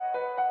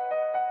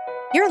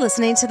You're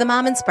listening to The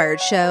Mom Inspired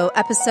Show,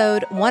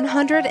 episode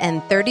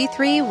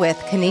 133 with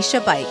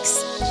Kenesha Bikes.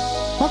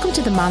 Welcome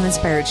to The Mom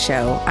Inspired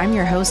Show. I'm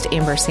your host,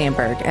 Amber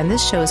Sandberg, and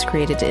this show is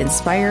created to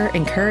inspire,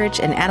 encourage,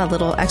 and add a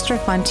little extra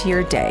fun to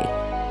your day.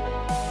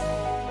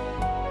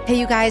 Hey,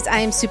 you guys, I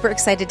am super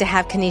excited to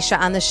have Kenesha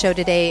on the show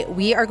today.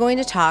 We are going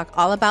to talk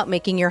all about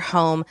making your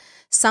home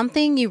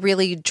something you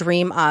really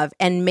dream of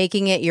and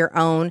making it your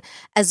own,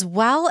 as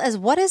well as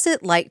what is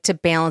it like to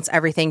balance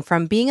everything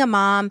from being a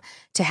mom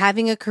to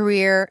having a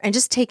career and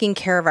just taking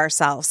care of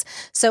ourselves.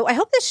 So I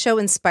hope this show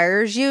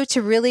inspires you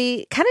to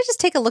really kind of just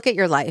take a look at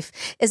your life.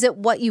 Is it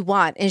what you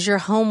want? Is your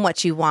home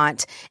what you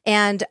want?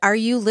 And are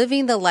you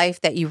living the life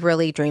that you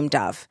really dreamed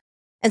of?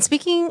 And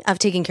speaking of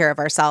taking care of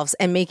ourselves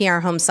and making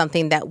our home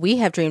something that we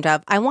have dreamed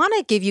of, I want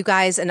to give you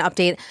guys an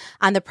update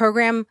on the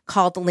program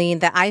called Lean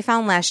that I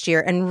found last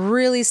year and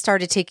really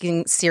started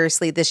taking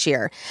seriously this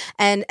year.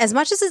 And as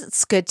much as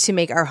it's good to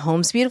make our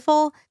homes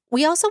beautiful,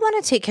 we also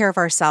want to take care of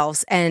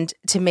ourselves and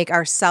to make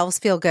ourselves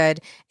feel good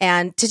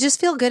and to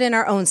just feel good in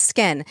our own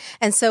skin.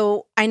 And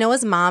so I know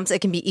as moms, it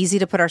can be easy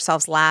to put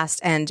ourselves last.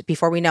 And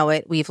before we know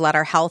it, we've let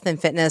our health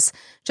and fitness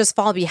just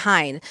fall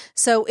behind.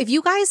 So if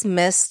you guys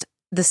missed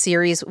the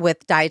series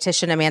with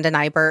dietitian Amanda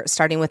Nyber,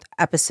 starting with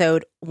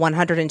episode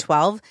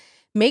 112,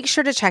 make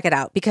sure to check it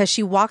out because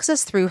she walks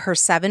us through her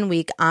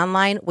 7-week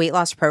online weight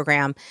loss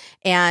program.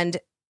 And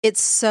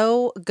it's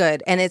so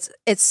good and it's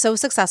so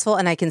successful,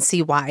 and I can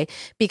see why,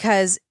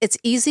 because it's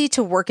easy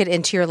to work it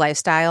into your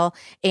lifestyle.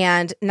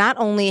 And not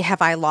only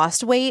have I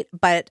lost weight,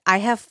 but I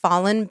have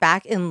fallen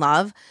back in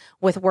love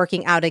with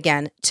working out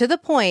again, to the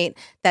point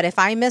that if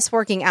I miss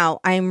working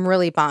out, I'm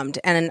really bummed.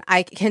 And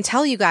I can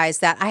tell you guys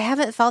that I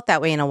haven't felt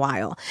that way in a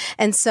while.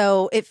 And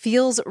so it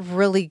feels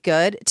really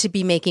good to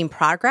be making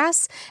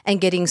progress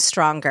and getting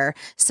stronger.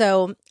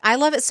 So I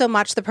love it so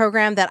much, the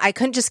program, that I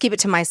couldn't just keep it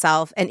to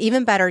myself. And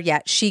even better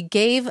yet, she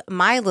gave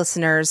my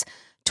listeners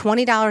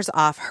 $20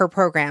 off her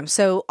program.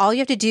 So all you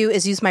have to do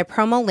is use my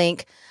promo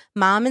link,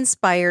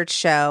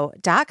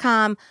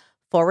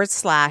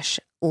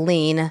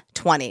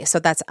 mominspiredshow.com/lean20. So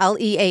that's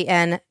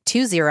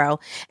LEAN20.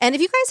 And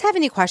if you guys have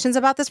any questions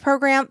about this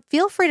program,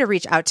 feel free to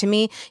reach out to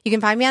me. You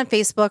can find me on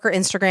Facebook or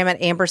Instagram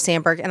at Amber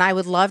Sandberg, and I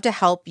would love to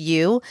help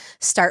you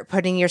start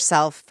putting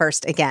yourself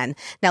first again.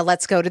 Now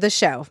let's go to the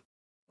show.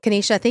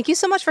 Kenesha, thank you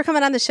so much for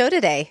coming on the show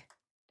today.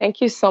 Thank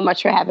you so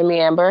much for having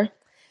me, Amber.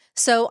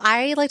 So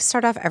I like to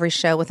start off every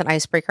show with an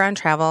icebreaker on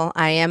travel.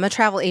 I am a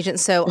travel agent,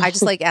 so I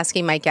just like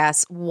asking my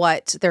guests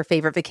what their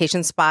favorite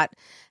vacation spot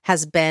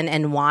has been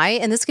and why.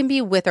 And this can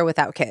be with or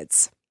without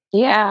kids.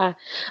 Yeah.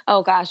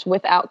 Oh gosh,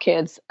 without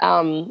kids.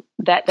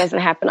 That doesn't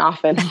happen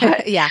often.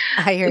 But yeah,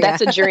 I hear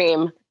that's a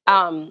dream.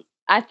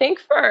 I think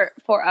for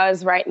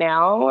us right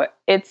now,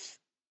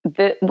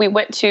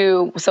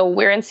 so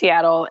we're in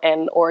Seattle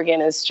and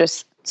Oregon is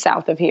just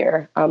south of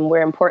here.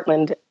 We're in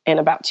Portland in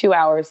about 2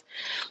 hours.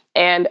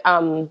 And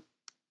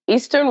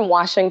Eastern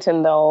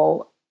Washington,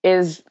 though,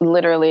 is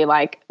literally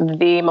like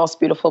the most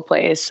beautiful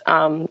place.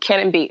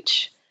 Cannon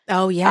Beach.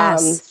 Oh,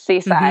 yes.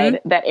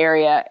 Seaside, that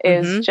area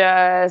is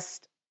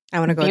just I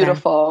want to go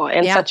beautiful there.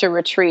 And such a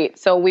retreat.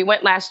 So we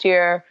went last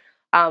year,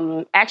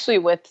 actually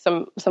with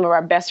some of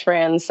our best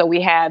friends. So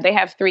they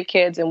have 3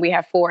 kids and we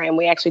have 4, and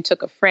we actually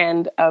took a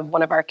friend of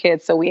one of our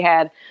kids. So we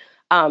had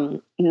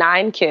 9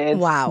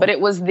 kids. Wow. But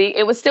it was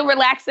still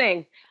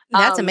relaxing.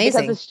 That's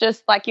amazing. Because it's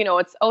just like,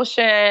 it's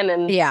ocean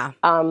and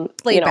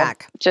laid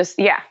back. Just,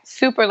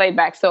 super laid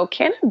back. So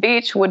Cannon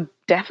Beach would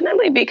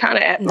definitely be kind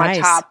of at my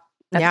top,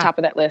 the top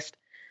of that list.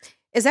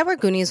 Is that where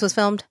Goonies was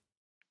filmed?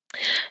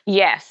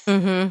 Yes.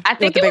 Mm-hmm. I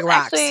think it was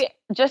actually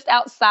just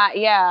outside.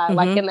 Yeah.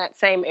 Like in that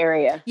same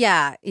area.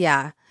 Yeah.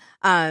 Yeah.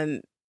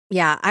 I'm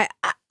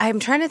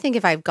trying to think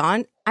if I've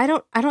gone. I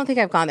don't think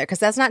I've gone there because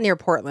that's not near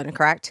Portland,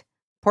 correct?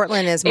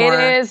 Portland is more.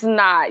 It is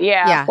not.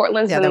 Yeah.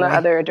 Portland's in the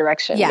other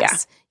direction.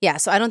 Yes. Yeah.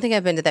 So I don't think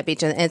I've been to that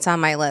beach, and it's on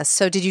my list.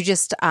 So did you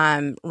just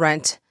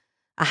rent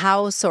a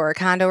house or a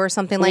condo or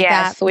something like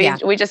that?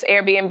 Yes. We just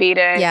Airbnb'd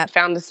it. Yeah.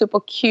 Found a super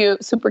cute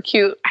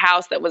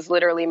house that was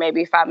literally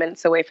maybe 5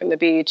 minutes away from the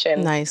beach.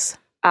 And nice.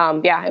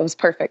 It was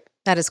perfect.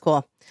 That is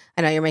cool.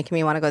 I know you're making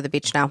me want to go to the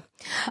beach now.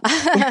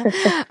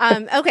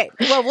 Okay.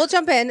 Well, we'll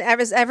jump in.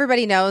 As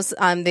everybody knows,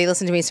 they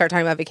listen to me start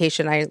talking about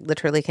vacation. I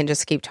literally can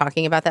just keep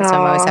talking about that. So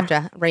I always have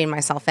to rein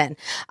myself in.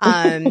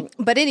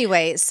 But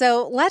anyway,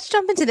 so let's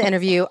jump into the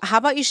interview. How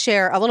about you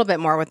share a little bit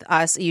more with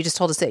us? You just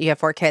told us that you have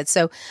 4 kids.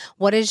 So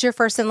what is your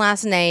first and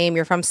last name?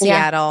 You're from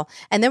Seattle. Yeah.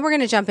 And then we're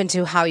going to jump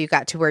into how you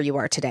got to where you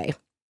are today.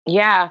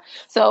 Yeah.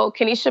 So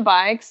Kenesha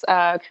Bikes,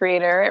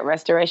 creator at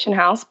Restoration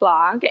House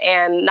blog,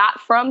 and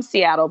not from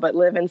Seattle, but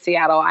live in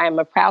Seattle. I am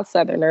a proud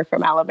Southerner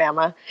from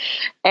Alabama,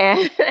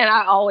 and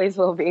I always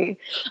will be.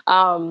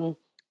 And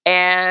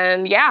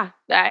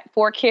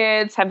 4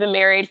 kids, have been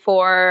married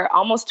for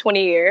almost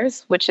 20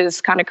 years, which is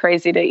kind of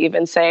crazy to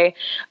even say.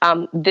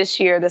 This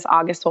year, this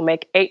August will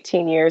make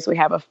 18 years. We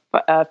have a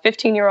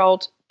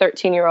 15-year-old,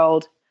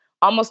 13-year-old,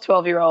 almost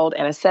 12-year-old,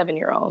 and a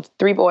 7-year-old,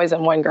 3 boys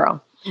and 1 girl.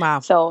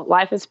 Wow. So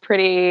life is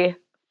pretty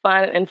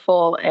fun and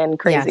full and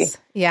crazy. Yes.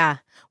 Yeah.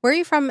 Where are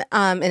you from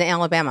in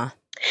Alabama?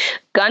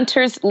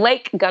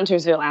 Lake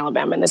Guntersville,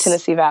 Alabama, in the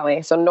Tennessee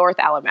Valley. So North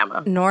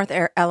Alabama.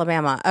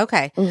 Alabama.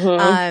 Okay.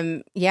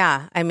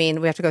 Yeah. I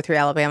mean, we have to go through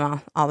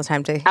Alabama all the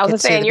time to I was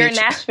get saying, to the you're beach.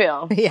 in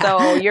Nashville. Yeah.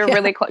 So you're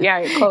really close. Yeah,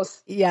 you're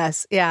close.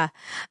 Yes. Yeah.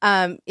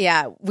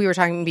 Yeah. We were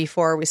talking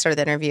before we started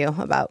the interview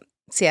about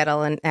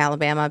Seattle and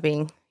Alabama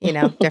being,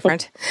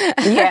 different.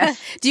 Yes.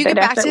 Do you get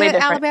back to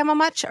Alabama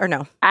much or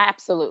no?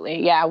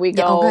 Absolutely. Yeah. We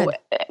go,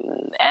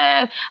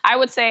 I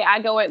would say I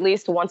go at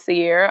least once a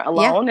year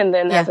alone. And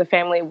then as a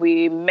family,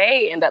 we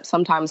may end up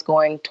sometimes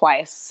going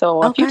twice.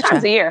 So a few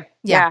times a year.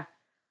 Yeah.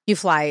 You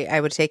fly, I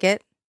would take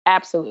it.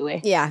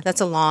 Absolutely. Yeah,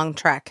 that's a long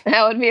trek.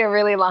 That would be a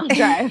really long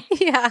drive.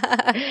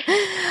 Yeah.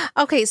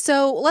 Okay,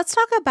 so let's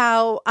talk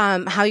about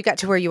how you got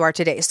to where you are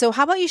today. So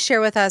how about you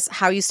share with us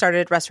how you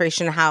started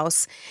Restoration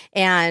House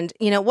and,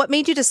 what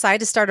made you decide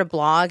to start a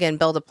blog and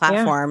build a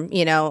platform?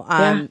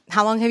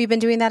 How long have you been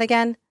doing that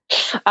again?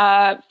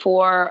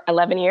 For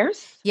 11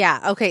 years.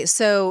 Yeah. Okay.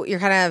 So you're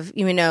kind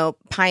of,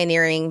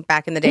 pioneering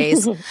back in the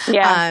days.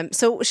 Yeah.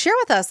 So share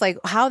with us like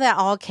how that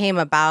all came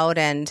about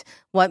and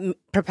what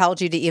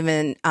propelled you to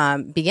even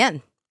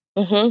begin.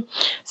 Mm-hmm.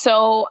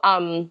 So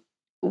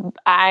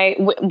I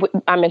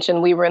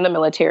mentioned we were in the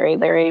military.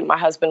 Larry, my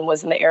husband,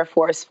 was in the Air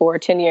Force for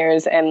 10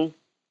 years. And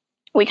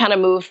we kind of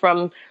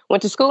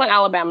went to school in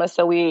Alabama.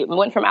 So we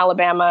went from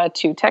Alabama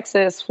to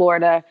Texas,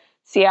 Florida,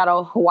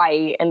 Seattle,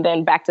 Hawaii, and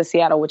then back to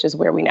Seattle, which is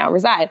where we now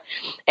reside.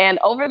 And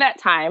over that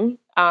time,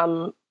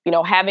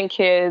 having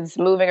kids,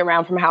 moving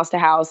around from house to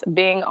house,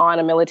 being on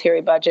a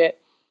military budget,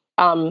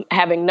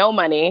 having no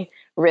money,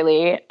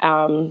 really.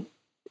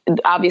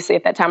 Obviously,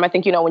 at that time, I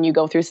think, when you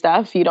go through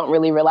stuff, you don't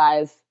really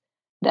realize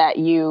that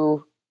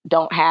you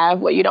don't have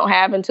what you don't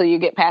have until you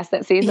get past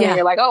that season. And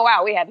you're like, oh,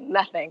 wow, we had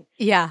nothing.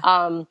 Yeah.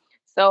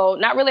 So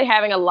not really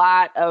having a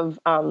lot of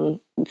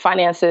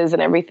finances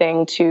and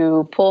everything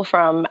to pull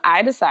from,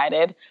 I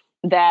decided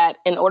that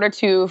in order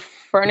to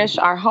furnish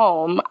our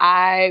home,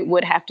 I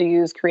would have to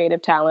use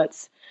creative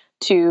talents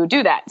to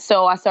do that.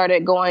 So I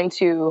started going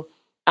to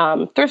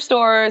thrift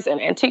stores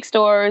and antique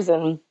stores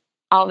and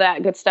all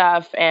that good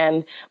stuff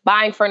and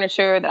buying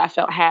furniture that I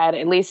felt had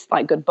at least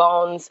like good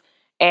bones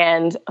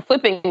and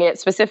flipping it.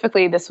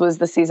 Specifically, this was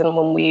the season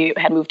when we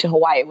had moved to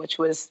Hawaii, which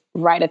was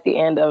right at the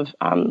end of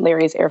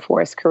Larry's Air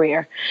Force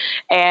career.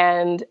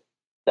 And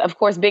of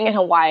course, being in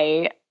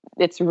Hawaii,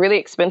 it's really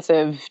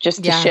expensive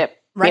just to ship,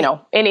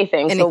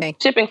 anything. So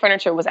shipping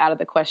furniture was out of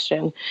the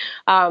question.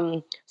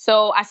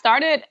 So I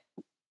started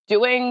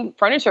doing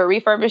furniture,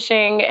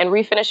 refurbishing and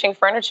refinishing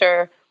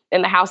furniture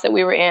in the house that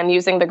we were in,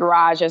 using the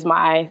garage as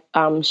my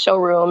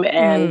showroom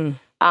and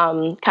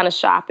kind of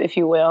shop, if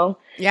you will.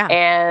 Yeah.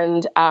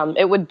 And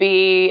it would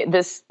be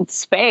this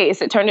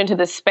space. It turned into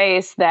this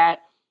space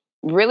that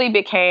really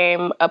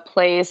became a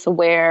place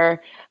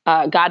where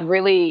God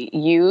really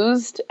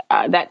used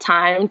that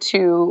time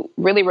to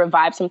really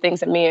revive some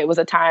things in me. It was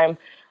a time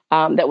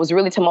that was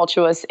really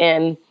tumultuous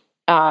in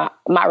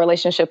my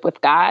relationship with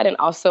God and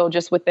also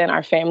just within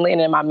our family and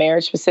in my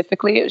marriage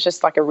specifically. It was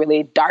just like a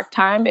really dark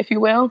time, if you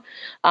will,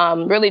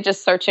 really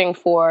just searching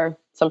for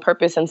some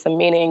purpose and some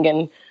meaning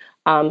and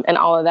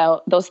all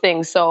of those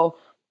things. So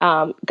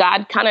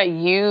God kind of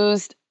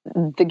used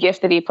the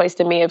gift that he placed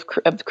in me of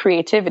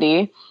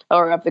creativity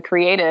or of the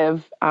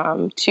creative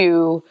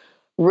to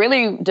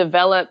really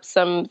develop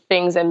some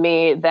things in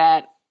me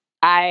that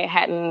I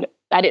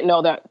didn't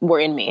know that were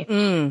in me.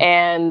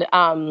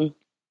 And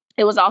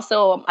it was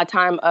also a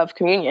time of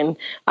communion.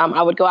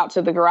 I would go out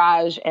to the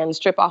garage and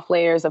strip off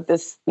layers of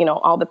this,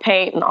 all the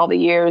paint and all the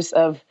years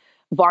of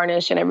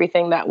varnish and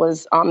everything that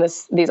was on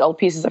these old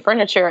pieces of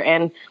furniture.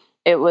 And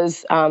it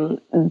was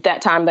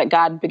that time that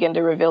God began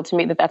to reveal to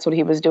me that that's what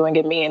he was doing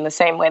in me. In the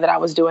same way that I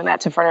was doing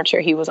that to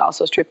furniture, he was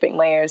also stripping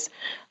layers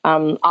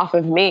off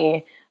of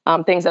me,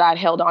 things that I'd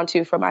held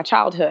onto from my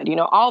childhood,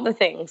 all the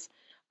things.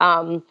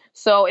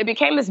 So it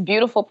became this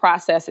beautiful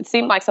process. It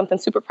seemed like something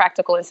super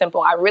practical and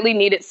simple. I really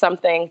needed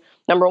something,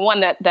 number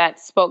one, that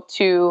spoke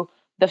to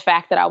the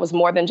fact that I was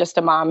more than just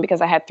a mom, because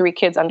I had 3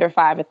 kids under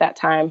 5 at that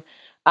time.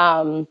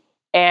 And,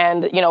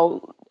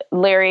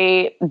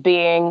 Larry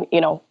being,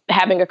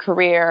 having a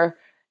career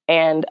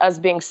and us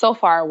being so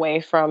far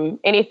away from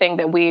anything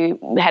that we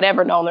had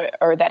ever known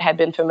or that had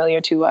been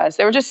familiar to us.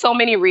 There were just so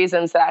many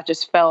reasons that I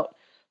just felt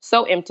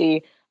so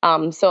empty.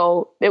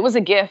 So it was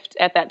a gift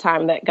at that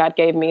time that God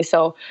gave me.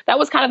 So that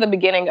was kind of the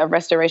beginning of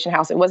Restoration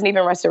House. It wasn't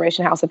even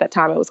Restoration House at that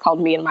time. It was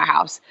called Me and My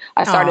House.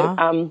 I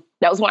started,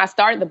 that was when I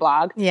started the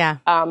blog. Yeah.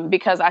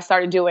 Because I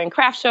started doing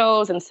craft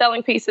shows and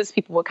selling pieces.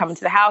 People would come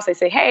into the house. They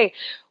say, hey,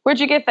 where'd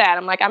you get that?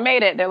 I'm like, I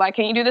made it. They're like,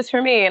 can you do this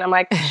for me? And I'm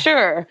like,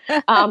 sure.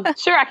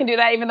 Sure, I can do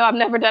that, even though I've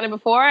never done it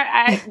before.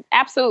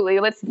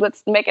 Absolutely.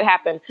 Let's make it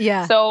happen.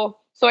 Yeah. So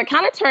it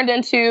kind of turned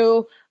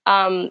into,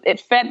 it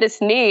fed this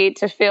need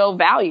to feel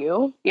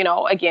value,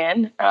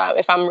 again,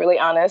 if I'm really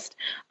honest.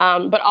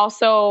 But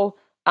also,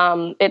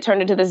 it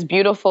turned into this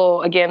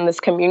beautiful, again, this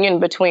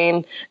communion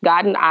between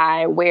God and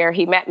I, where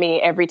he met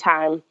me every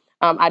time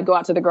I'd go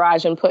out to the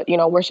garage and put,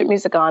 worship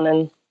music on.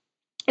 And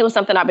it was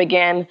something I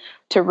began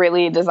to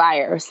really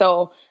desire.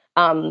 So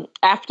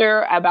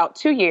After about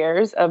 2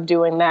 years of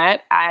doing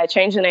that, I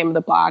changed the name of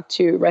the blog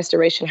to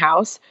Restoration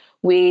House.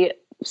 We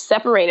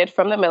separated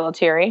from the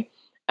military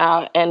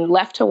and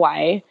left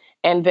Hawaii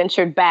and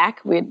ventured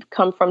back. We'd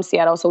come from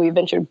Seattle, so we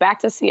ventured back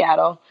to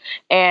Seattle.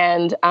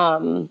 And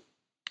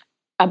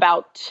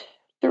about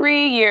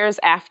 3 years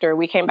after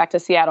we came back to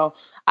Seattle,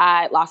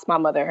 I lost my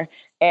mother,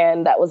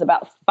 and that was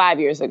about 5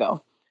 years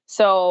ago.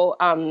 So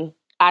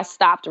I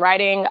stopped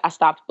writing, I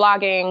stopped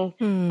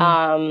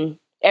blogging.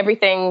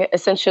 Everything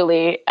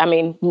essentially,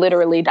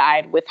 literally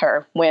died with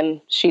her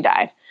when she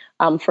died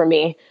for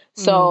me.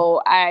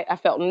 So I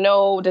felt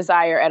no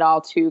desire at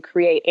all to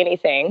create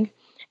anything.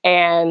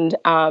 And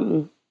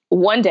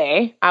one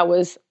day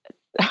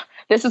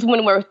this is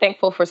when we're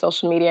thankful for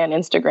social media and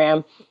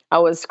Instagram. I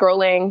was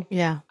scrolling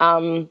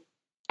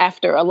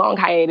after a long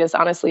hiatus,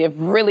 honestly, of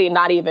really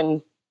not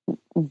even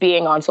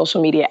being on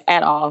social media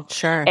at all.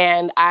 Sure.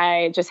 And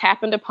I just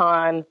happened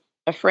upon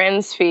a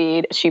friend's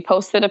feed. She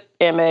posted an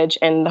image,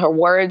 and her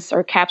words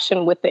are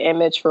captioned with the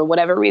image for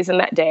whatever reason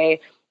that day.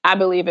 I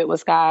believe it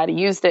was God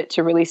used it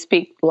to really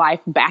speak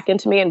life back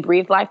into me and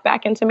breathe life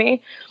back into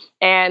me.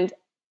 And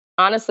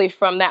honestly,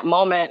 from that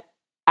moment,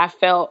 I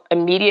felt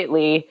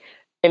immediately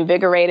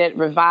invigorated,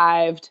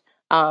 revived,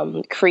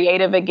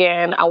 creative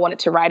again. I wanted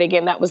to write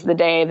again. That was the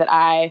day that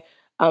I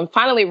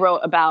finally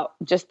wrote about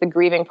just the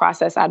grieving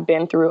process I'd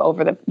been through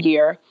over the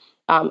year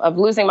of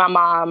losing my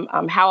mom,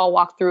 how I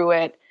walked through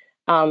it,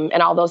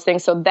 and all those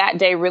things. So that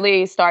day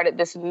really started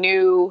this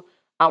new,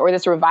 or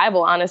this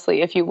revival,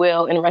 honestly, if you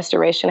will, in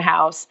Restoration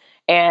House.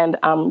 And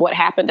what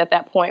happened at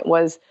that point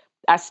was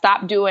I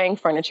stopped doing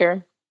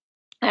furniture.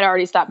 I'd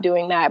already stopped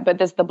doing that, but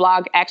the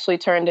blog actually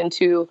turned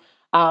into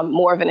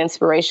more of an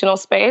inspirational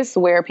space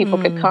where people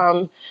could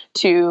come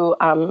to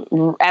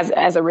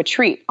as a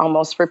retreat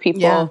almost for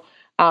people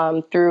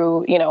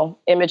through,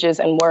 images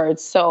and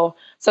words. So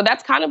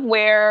that's kind of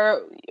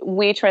where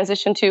we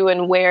transitioned to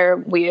and where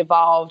we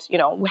evolved,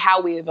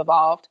 how we have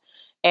evolved.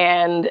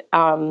 And,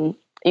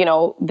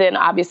 then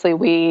obviously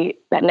we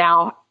that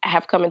now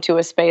have come into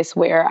a space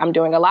where I'm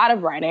doing a lot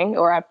of writing,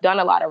 or I've done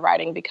a lot of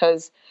writing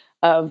because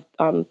of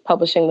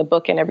publishing the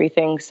book and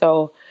everything.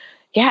 So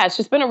yeah, it's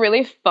just been a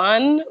really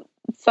fun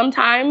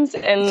sometimes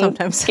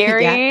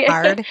scary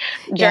hard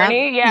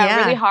journey.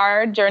 Really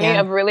hard journey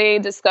of really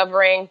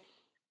discovering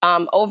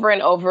over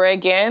and over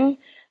again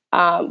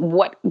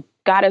what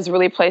God has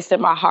really placed in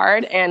my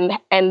heart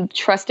and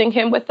trusting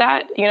him with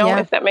that,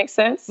 if that makes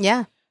sense.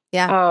 Yeah.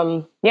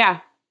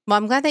 Well,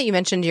 I'm glad that you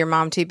mentioned your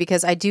mom too,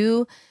 because I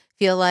do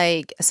feel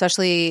like,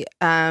 especially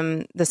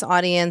this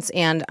audience,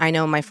 and I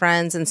know my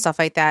friends and stuff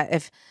like that,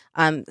 if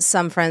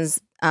some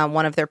friends,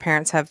 one of their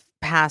parents have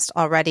passed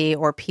already,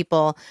 or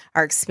people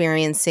are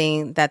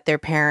experiencing that their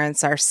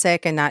parents are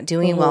sick and not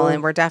doing well,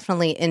 and we're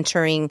definitely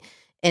entering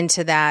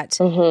into that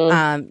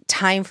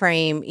time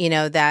frame,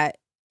 that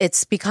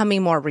it's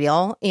becoming more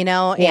real,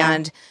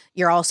 and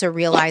you're also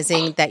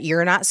realizing that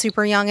you're not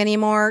super young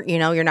anymore,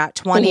 you're not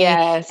 20.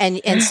 Yes.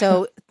 And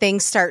so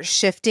things start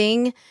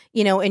shifting,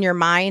 in your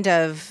mind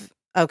of,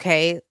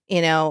 okay,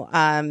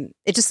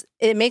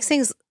 it makes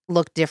things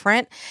look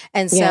different.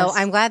 And so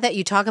I'm glad that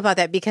you talk about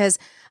that, because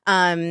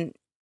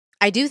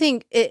I do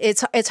think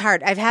it's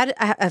hard. I've had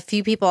a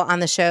few people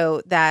on the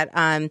show that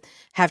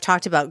have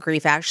talked about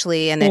grief,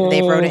 actually, and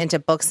they've wrote it into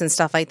books and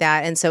stuff like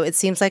that. And so it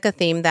seems like a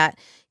theme that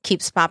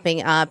keeps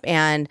popping up.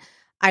 And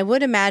I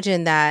would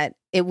imagine that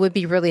it would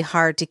be really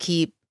hard to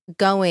keep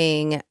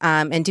going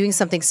and doing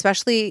something,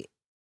 especially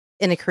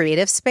in a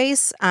creative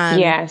space.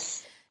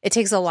 Yes. It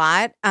takes a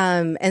lot.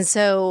 And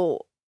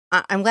so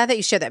I'm glad that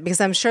you shared that,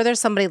 because I'm sure there's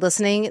somebody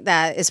listening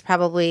that is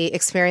probably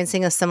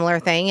experiencing a similar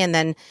thing and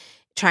then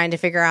trying to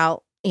figure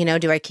out,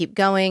 do I keep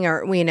going,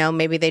 or,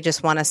 maybe they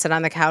just want to sit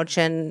on the couch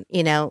and,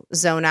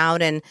 zone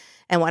out and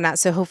whatnot.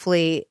 So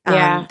hopefully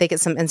they get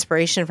some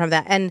inspiration from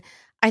that. And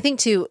I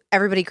think too,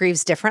 everybody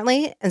grieves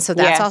differently. And so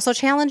that's also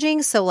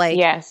challenging. So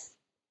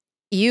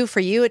for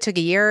you, it took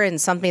a year, and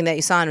something that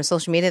you saw on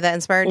social media that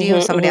inspired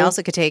you. Somebody else,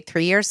 it could take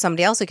 3 years.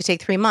 Somebody else, it could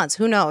take 3 months.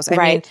 Who knows? I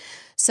mean,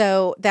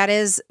 so that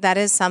is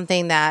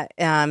something that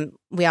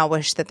we all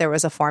wish that there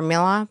was a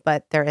formula,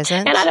 but there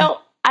isn't. And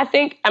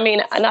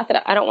not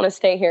that I don't want to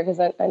stay here,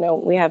 because I know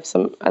we have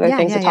some other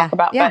things to talk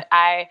about, but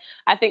I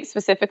think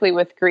specifically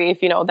with grief,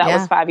 that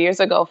was 5 years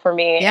ago for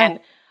me,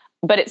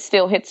 but it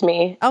still hits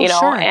me,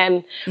 sure.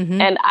 and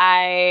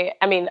I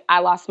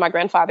lost my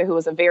grandfather, who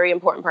was a very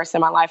important person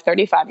in my life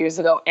 35 years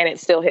ago, and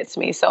it still hits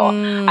me. So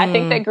I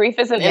think that grief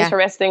is an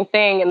interesting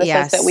thing in the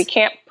sense that we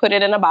can't put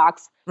it in a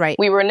box. Right.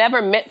 We were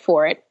never meant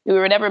for it. We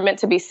were never meant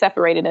to be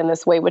separated in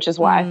this way, which is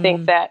why I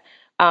think that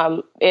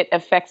it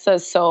affects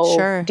us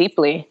so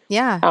deeply.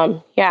 Yeah.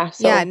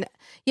 So.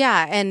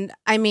 Yeah. And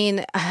I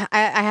mean,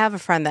 I have a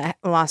friend that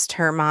lost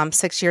her mom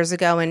 6 years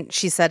ago, and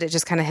she said it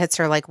just kind of hits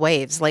her like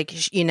waves.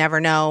 Like, you never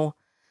know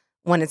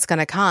when it's going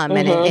to come,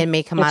 and it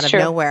may come out of true.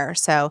 nowhere.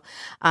 So,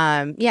 so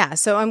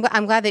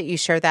I'm glad that you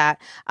shared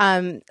that.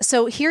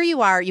 So here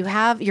you are, you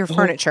have your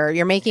furniture,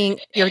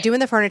 you're doing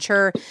the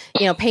furniture,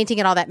 painting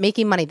and all that,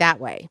 making money that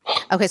way.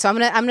 Okay. So I'm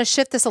going to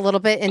shift this a little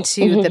bit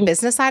into the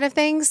business side of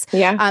things.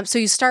 Yeah. So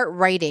you start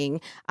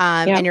writing,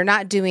 and you're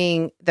not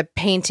doing the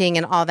painting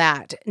and all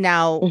that.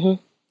 Now,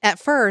 at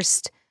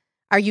first,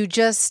 are you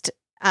just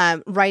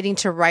writing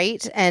to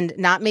write and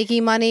not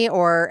making money,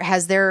 or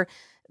has there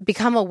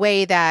become a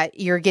way that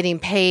you're getting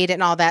paid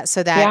and all that,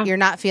 so that you're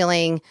not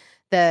feeling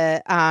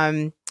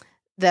the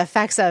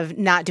effects of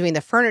not doing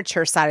the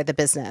furniture side of the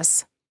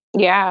business?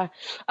 Yeah.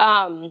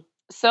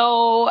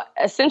 So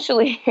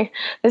essentially,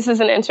 this is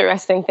an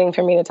interesting thing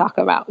for me to talk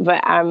about,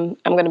 but I'm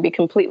going to be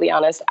completely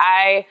honest.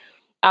 I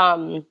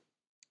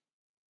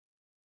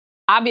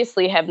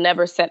obviously have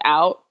never set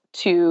out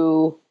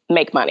to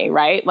make money,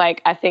 right?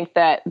 Like, I think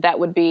that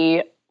would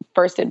be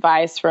first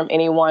advice from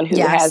anyone who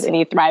has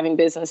any thriving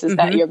business, is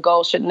that your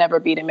goal should never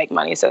be to make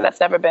money. So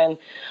that's never been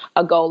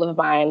a goal of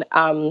mine.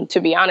 To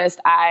be honest,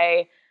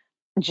 I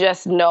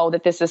just know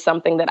that this is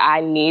something that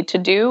I need to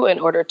do in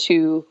order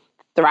to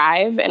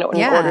thrive, and in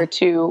order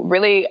to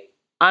really,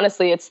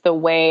 honestly, it's the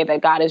way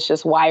that God has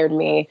just wired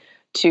me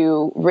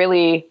to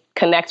really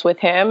connect with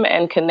him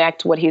and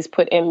connect what he's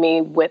put in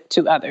me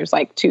to others,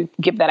 like to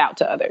give that out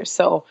to others.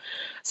 So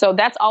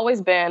that's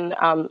always been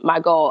my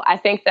goal. I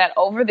think that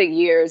over the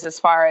years, as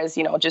far as,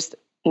 just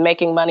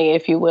making money,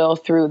 if you will,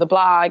 through the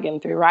blog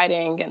and through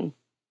writing and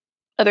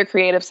other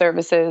creative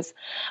services,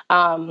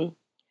 I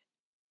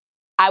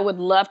would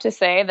love to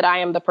say that I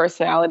am the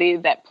personality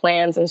that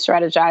plans and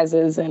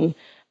strategizes and,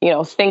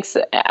 thinks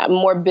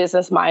more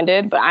business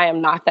minded, but I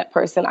am not that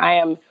person. I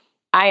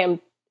am,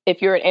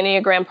 if you're an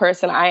Enneagram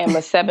person, I am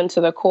a 7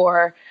 to the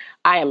core.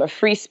 I am a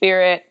free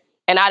spirit.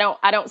 And I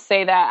don't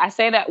say that. I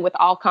say that with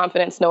all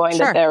confidence, knowing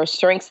that there are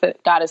strengths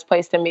that God has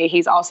placed in me.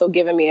 He's also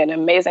given me an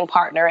amazing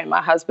partner and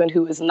my husband,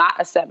 who is not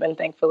a 7,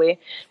 thankfully,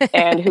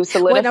 and who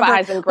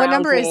solidifies and grounds me. What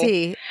number is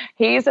he?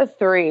 He's a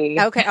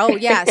 3. Okay. Oh,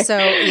 yeah. So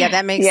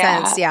that makes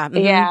sense. Yeah. Mm-hmm.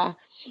 Yeah.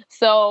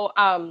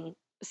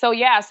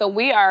 So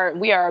we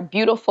are a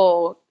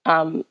beautiful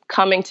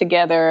coming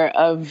together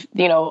of,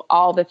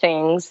 all the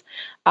things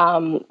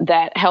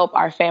that help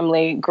our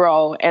family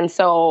grow. And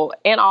so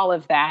in all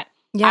of that,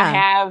 I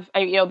have,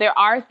 there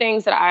are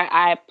things that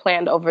I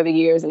planned over the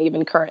years, and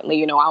even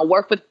currently, I'll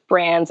work with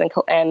brands and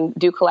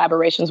do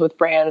collaborations with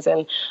brands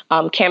and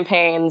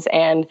campaigns,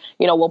 and,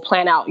 we'll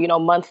plan out,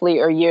 monthly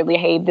or yearly,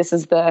 hey, this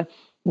is what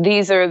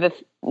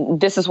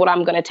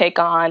I'm going to take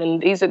on,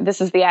 and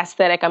this is the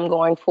aesthetic I'm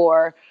going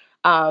for,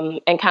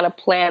 and kind of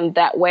plan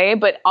that way,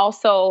 but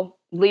also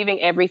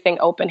leaving everything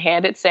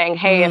open-handed, saying,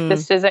 hey, if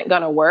this isn't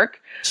going to work,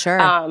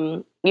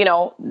 then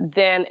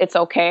it's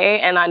okay.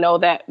 And I know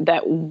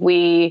that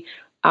we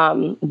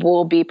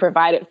will be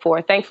provided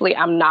for. Thankfully,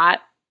 I'm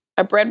not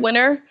a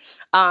breadwinner.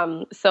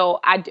 So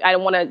I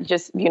want to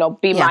just,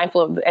 be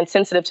mindful of and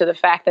sensitive to the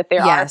fact that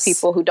there are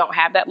people who don't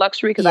have that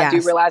luxury, because I do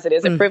realize it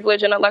is a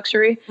privilege and a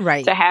luxury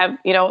to have,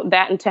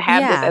 that, and to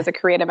have this as a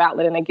creative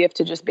outlet and a gift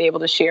to just be able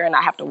to share and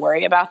not have to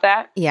worry about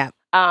that. Yeah.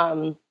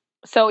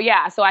 So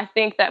I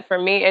think that for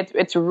me,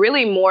 it's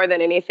really more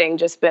than anything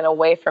just been a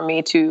way for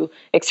me to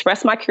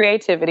express my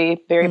creativity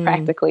very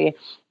practically,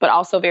 but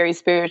also very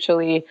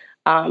spiritually,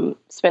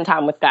 spend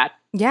time with God.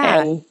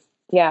 Yeah. And,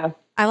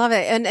 I love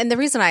it. And the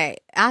reason I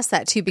asked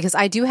that too, because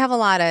I do have a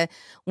lot of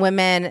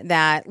women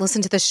that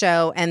listen to the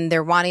show and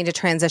they're wanting to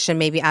transition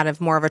maybe out of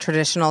more of a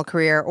traditional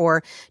career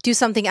or do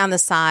something on the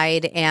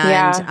side,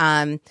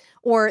 and,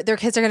 or their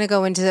kids are going to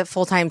go into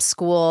full-time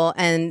school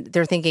and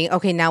they're thinking,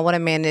 okay, now what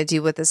am I going to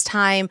do with this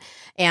time?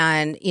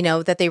 And,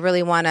 that they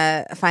really want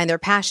to find their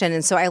passion.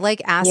 And so I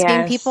like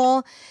asking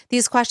people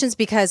these questions,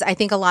 because I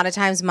think a lot of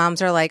times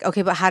moms are like,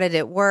 okay, but how did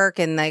it work?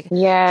 And like,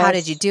 how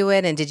did you do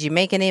it? And did you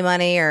make any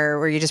money, or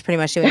were you just pretty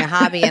much doing a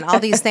hobby, and all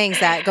these things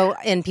that go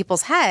in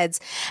people's heads.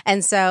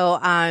 And so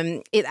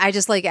I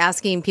just like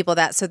asking people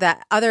that, so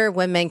that other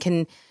women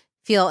can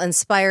feel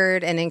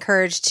inspired and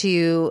encouraged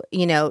to,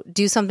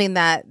 do something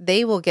that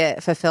they will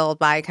get fulfilled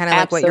by, kind of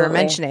like what you were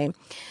mentioning.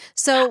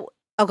 So,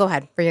 go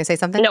ahead. Were you going to say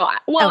something? No,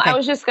 I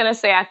was just going to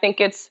say, I think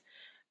it's,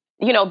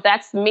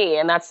 that's me,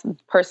 and that's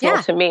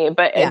personal to me,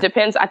 but it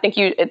depends. I think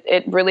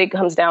it really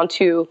comes down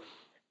to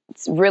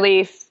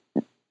really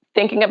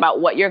thinking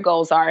about what your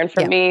goals are. And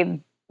for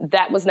me,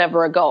 that was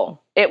never a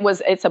goal.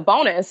 It's a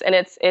bonus, and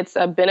it's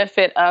a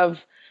benefit of,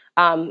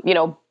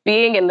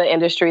 being in the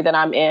industry that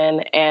I'm in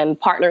and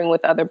partnering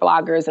with other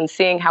bloggers and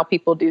seeing how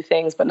people do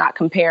things, but not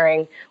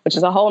comparing, which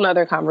is a whole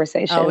nother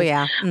conversation. Oh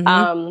yeah.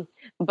 Mm-hmm.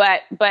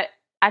 But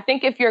I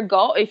think if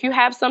you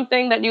have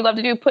something that you love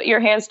to do, put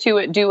your hands to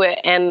it, do it.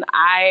 And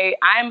I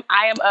am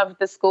of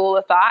the school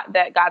of thought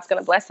that God's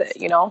going to bless it,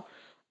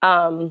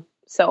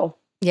 so.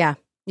 Yeah.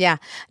 Yeah.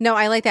 No,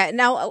 I like that.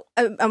 Now,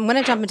 I'm going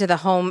to jump into the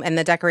home and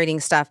the decorating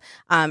stuff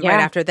right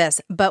after this.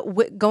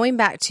 But going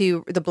back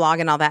to the blog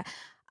and all that,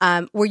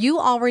 Were you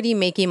already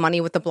making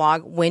money with the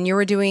blog when you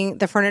were doing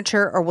the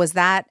furniture, or was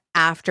that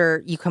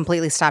after you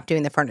completely stopped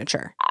doing the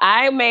furniture?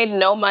 I made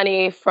no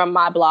money from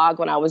my blog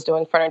when I was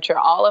doing furniture.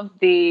 All of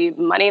the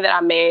money that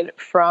I made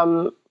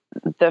from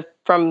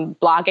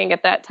blogging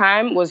at that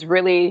time was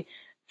really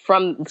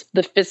from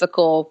the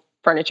physical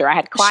furniture. I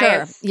had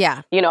clients, Sure.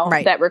 Yeah.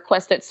 that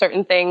requested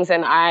certain things,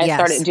 and I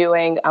started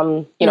doing,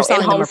 selling them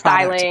in-home a product.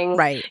 styling.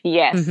 Right.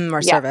 Yes.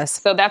 Or service.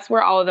 So that's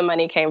where all of the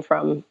money came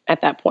from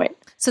at that point.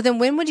 So then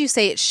when would you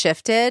say it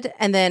shifted?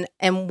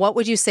 And what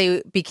would you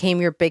say became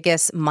your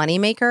biggest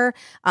moneymaker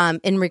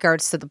in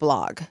regards to the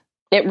blog?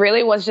 It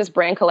really was just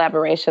brand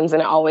collaborations,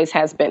 and it always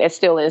has been. It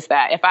still is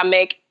that.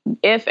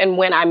 If and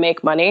when I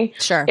make money,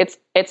 sure,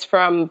 it's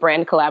from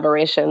brand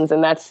collaborations,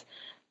 and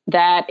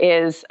that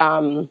is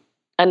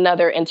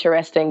another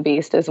interesting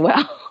beast as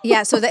well.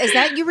 Yeah. So is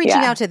that you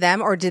reaching out to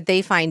them, or did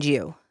they find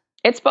you?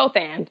 It's both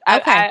and.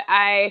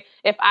 Okay.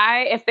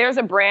 If there's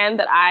a brand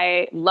that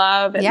I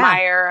love,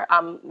 admire,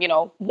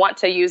 want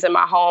to use in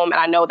my home,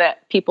 and I know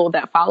that people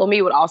that follow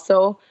me would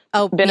also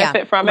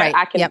benefit from it,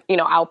 I can,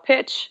 I'll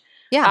pitch,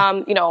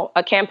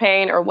 a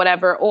campaign or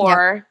whatever,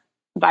 or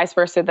vice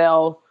versa.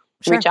 They'll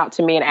reach out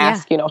to me and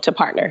ask, to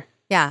partner.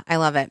 Yeah, I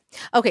love it.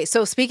 Okay,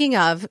 so speaking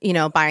of,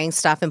 buying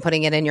stuff and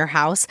putting it in your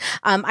house,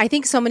 I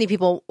think so many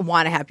people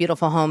want to have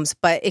beautiful homes,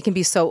 but it can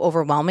be so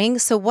overwhelming.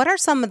 So what are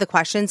some of the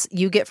questions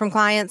you get from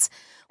clients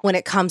when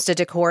it comes to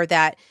decor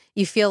that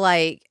you feel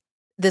like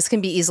this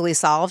can be easily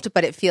solved,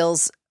 but it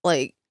feels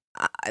like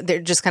they're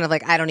just kind of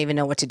like, I don't even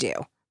know what to do?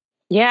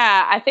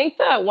 Yeah, I think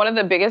one of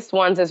the biggest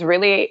ones is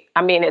really,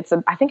 I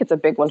think it's a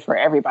big one for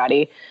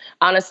everybody,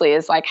 honestly,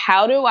 is like,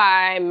 how do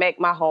I make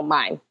my home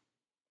mine?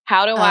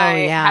 How do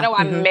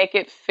I make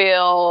it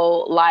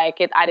feel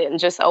like I didn't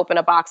just open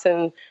a box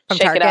and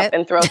shake it up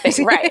and throw things?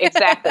 Right,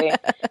 exactly.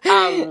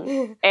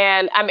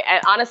 And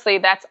honestly,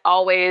 that's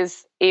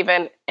always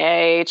even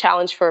a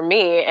challenge for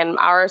me in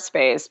our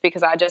space,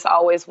 because I just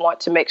always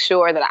want to make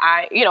sure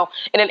that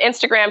in an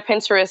Instagram,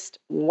 Pinterest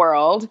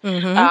world,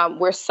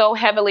 we're so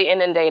heavily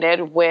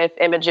inundated with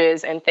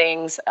images and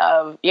things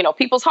of,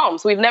 people's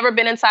homes. We've never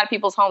been inside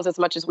people's homes as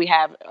much as we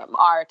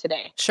are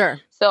today. Sure.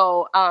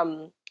 So,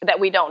 that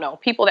we don't know,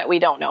 people that we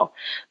don't know.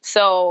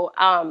 So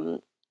I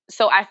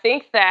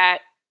think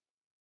that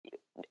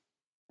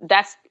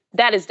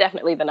is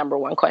definitely the number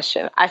one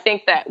question. I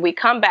think that we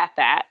combat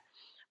that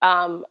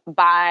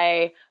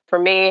by, for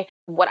me,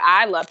 what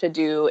I love to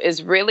do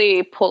is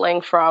really pulling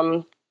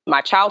from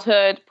my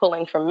childhood,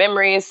 pulling from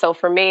memories. So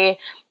for me,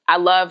 I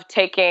love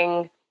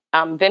taking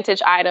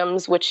vintage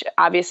items, which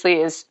obviously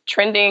is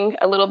trending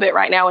a little bit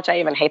right now, which I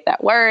even hate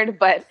that word,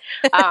 but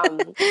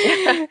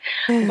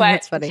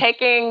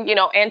taking,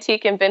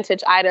 antique and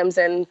vintage items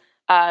and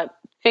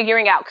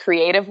figuring out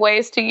creative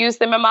ways to use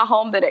them in my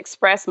home that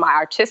express my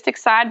artistic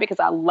side, because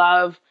I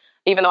love,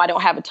 even though I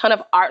don't have a ton of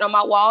art on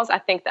my walls, I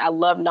think that I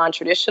love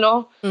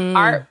non-traditional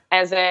art,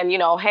 as in,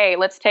 hey,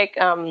 let's take,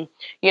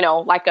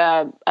 like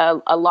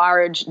a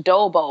large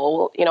dough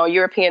bowl,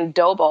 European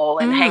dough bowl,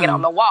 and hang it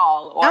on the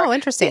wall. Or,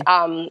 interesting.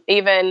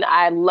 Even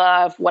I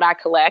love, what I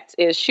collect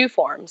is shoe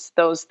forms,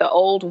 the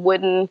old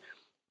wooden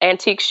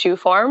antique shoe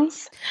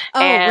forms.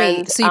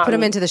 Wait, so you put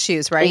them into the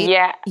shoes, right?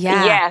 Yeah.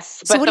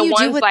 Yes. So but what the do you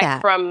ones do with like that?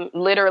 from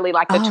literally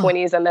like the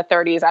 20s and the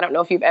 30s, I don't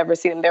know if you've ever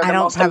seen them. They're the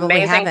most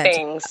amazing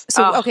things.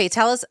 So, okay,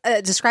 tell us,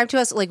 describe to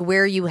us like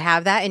where you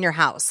have that in your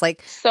house.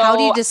 Like, how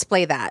do you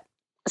display that?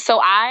 So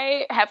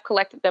I have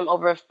collected them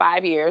over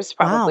 5 years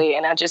probably. Wow.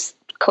 And I just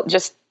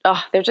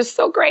they're just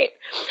so great.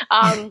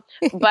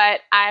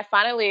 But I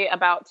finally,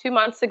 about 2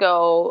 months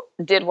ago,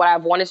 did what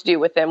I've wanted to do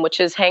with them, which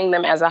is hang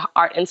them as an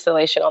art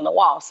installation on the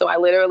wall. So I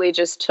literally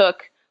just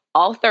took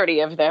all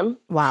 30 of them.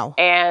 Wow.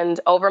 And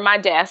over my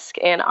desk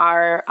in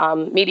our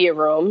media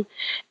room,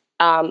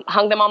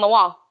 hung them on the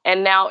wall.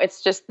 And now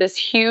it's just this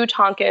huge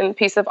honking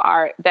piece of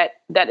art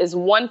that is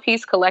one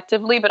piece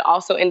collectively, but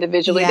also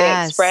individually.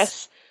 They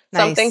express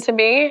something to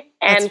me.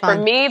 And for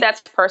me, that's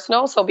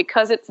personal. So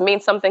because it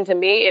means something to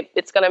me,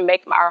 it's going to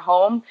make our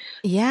home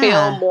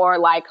feel more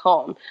like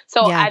home.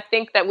 So I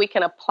think that we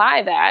can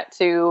apply that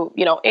to,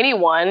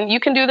 anyone. You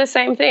can do the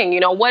same thing.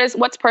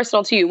 What's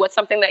personal to you? What's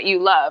something that you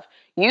love?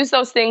 Use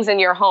those things in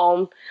your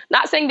home.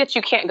 Not saying that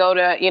you can't go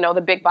to,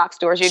 the big box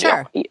stores.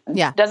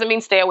 Yeah. Doesn't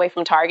mean stay away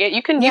from Target.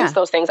 You can use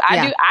those things.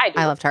 I do.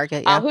 I love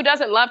Target. Yeah. Who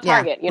doesn't love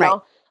Target,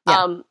 know?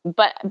 Yeah.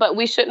 But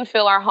we shouldn't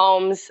fill our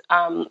homes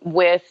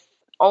with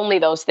only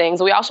those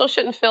things. We also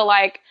shouldn't feel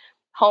like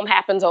home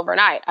happens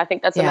overnight. I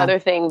think that's another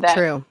thing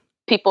that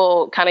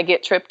people kind of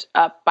get tripped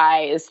up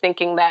by, is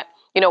thinking that,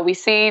 we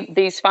see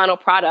these final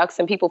products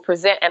and people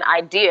present an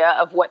idea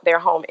of what their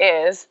home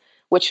is,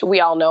 which we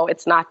all know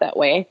it's not that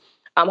way.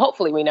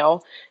 Hopefully we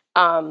know.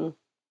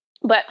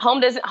 But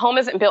home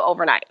isn't built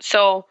overnight.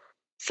 So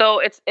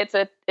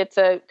it's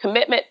a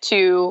commitment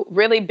to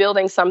really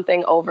building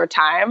something over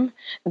time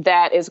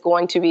that is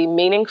going to be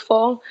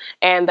meaningful,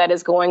 and that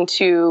is going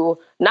to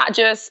not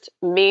just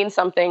mean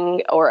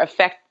something or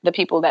affect the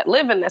people that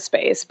live in this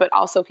space, but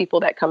also people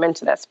that come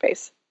into that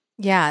space.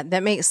 Yeah,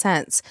 that makes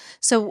sense.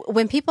 So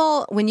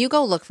when you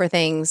go look for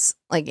things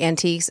like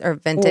antiques or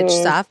vintage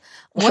stuff,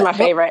 Those are my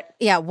favorite.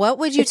 what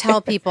would you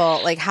tell people?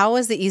 Like, how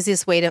is the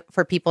easiest way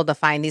for people to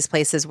find these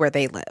places where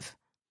they live?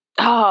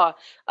 So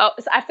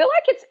I feel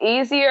like it's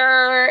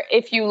easier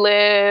if you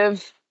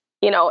live,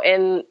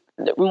 in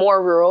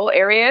more rural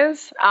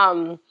areas.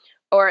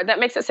 Or that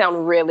makes it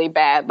sound really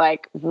bad,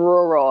 like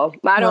rural.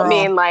 I don't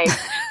mean like,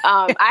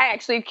 I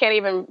actually can't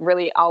even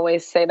really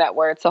always say that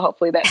word. So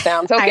hopefully that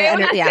sounds okay.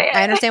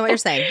 I understand what you're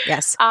saying.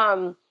 Yes.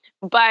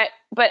 But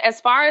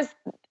as far as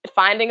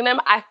finding them,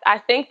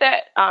 I think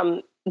that,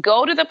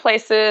 go to the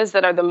places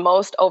that are the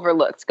most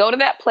overlooked. Go to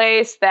that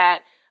place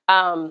that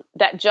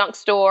junk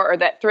store or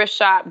that thrift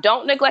shop.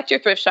 Don't neglect your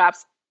thrift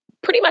shops.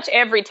 Pretty much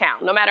every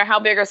town, no matter how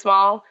big or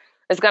small,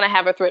 is going to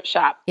have a thrift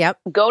shop. Yep.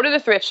 Go to the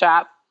thrift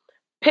shop.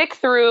 Pick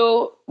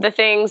through the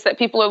things that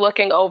people are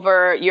looking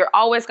over. You're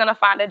always going to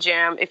find a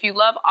gem. If you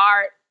love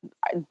art,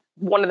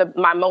 one of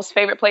my most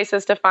favorite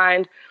places to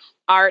find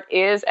art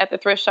is at the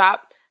thrift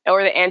shop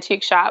or the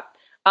antique shop.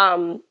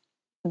 The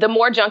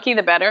more junky,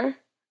 the better.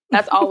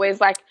 That's always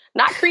like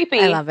not creepy.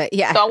 I love it.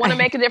 Yeah. So I want to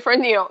make a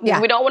difference. We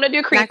don't want to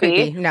do creepy. Not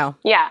creepy. No.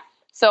 Yeah.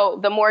 So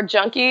the more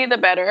junky, the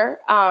better.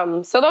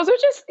 So those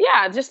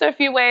are just a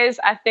few ways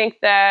I think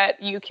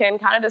that you can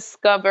kind of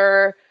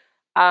discover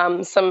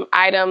some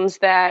items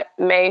that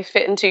may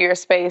fit into your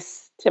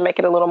space to make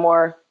it a little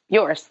more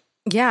yours.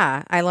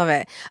 Yeah, I love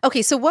it.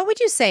 Okay, so what would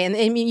you say,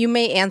 and you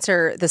may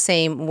answer the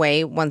same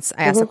way once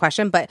I ask the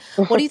question, but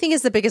what do you think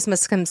is the biggest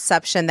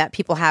misconception that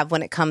people have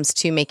when it comes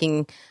to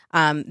making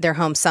their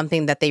home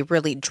something that they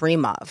really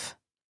dream of?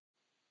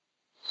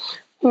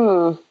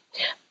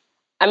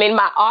 I mean,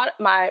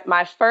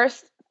 my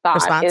first thought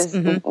response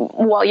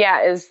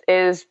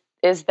is,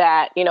 is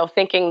that,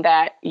 thinking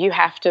that you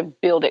have to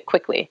build it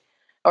quickly.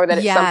 Or that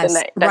it's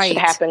something that should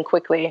happen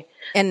quickly.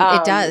 And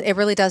it does. It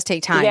really does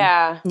take time.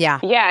 Yeah,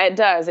 it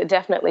does. It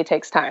definitely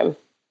takes time.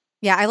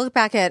 Yeah, I look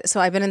back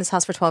so I've been in this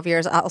house for 12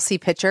 years. I'll see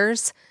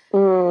pictures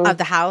of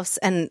the house.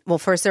 And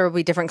first there will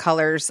be different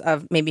colors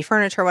of maybe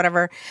furniture or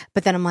whatever.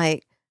 But then I'm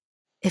like,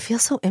 it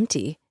feels so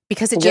empty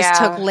because it just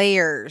took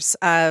layers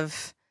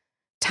of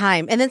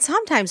time. And then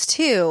sometimes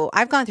too,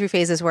 I've gone through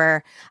phases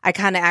where I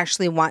kind of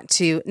actually want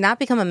to not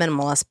become a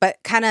minimalist, but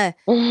kind of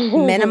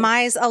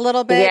minimize a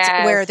little bit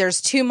where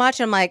there's too much.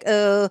 I'm like,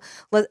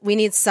 we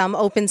need some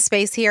open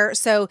space here.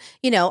 So,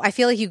 I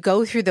feel like you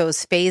go through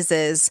those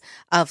phases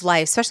of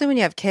life, especially when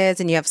you have kids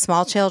and you have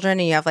small children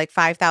and you have like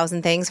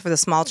 5,000 things for the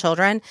small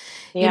children.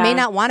 Yeah. You may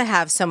not want to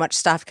have so much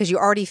stuff because you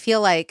already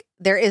feel like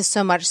there is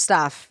so much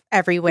stuff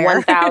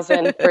everywhere.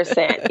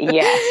 1,000%.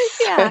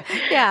 Yes.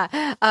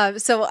 Yeah.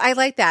 So I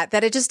like that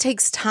it just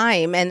takes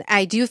time. And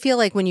I do feel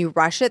like when you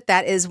rush it,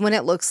 that is when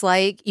it looks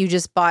like you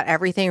just bought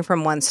everything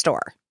from one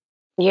store.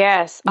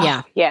 Yes.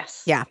 Yeah.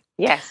 Yes. Yeah.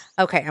 Yes.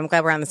 Okay. I'm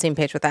glad we're on the same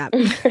page with that.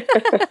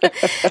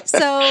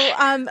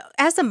 So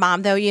as a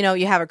mom, though,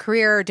 you have a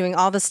career doing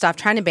all this stuff,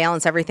 trying to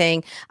balance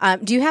everything.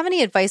 Do you have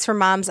any advice for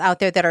moms out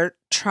there that are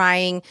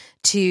trying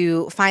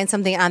to find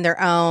something on their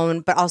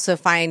own, but also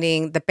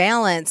finding the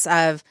balance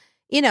of,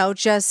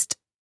 just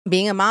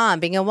being a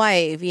mom, being a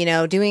wife,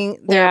 doing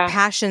their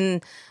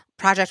passion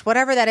project,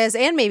 whatever that is,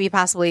 and maybe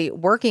possibly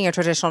working a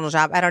traditional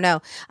job? I don't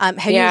know.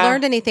 Have you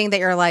learned anything that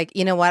you're like,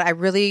 you know what, I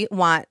really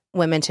want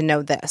women to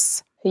know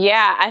this?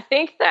 Yeah, I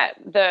think that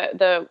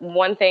the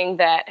one thing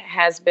that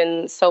has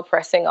been so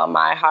pressing on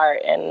my heart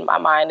and my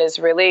mind is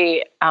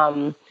really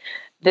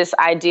this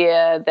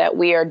idea that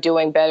we are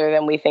doing better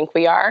than we think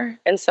we are.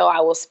 And so I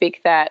will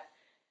speak that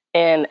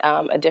in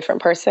a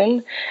different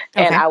person.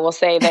 And I will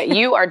say that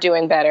you are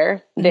doing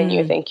better than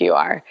you think you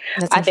are.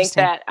 I think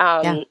that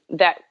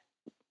that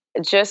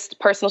just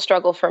personal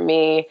struggle for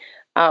me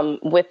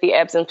with the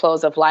ebbs and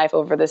flows of life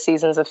over the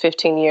seasons of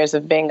 15 years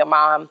of being a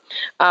mom,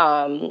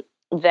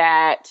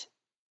 that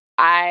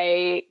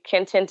I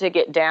can tend to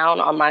get down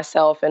on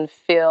myself and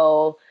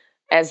feel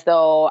as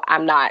though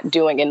I'm not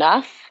doing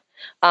enough,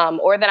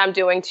 or that I'm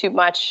doing too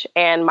much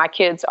and my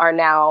kids are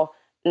now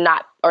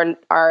not or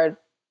are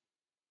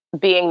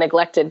being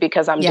neglected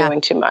because I'm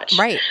doing too much.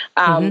 Right.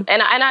 And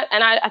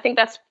I think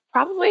that's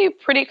probably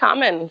pretty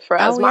common for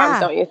us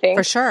moms, don't you think?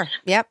 For sure.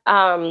 Yep.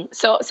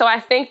 So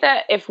I think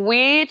that if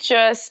we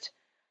just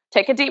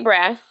take a deep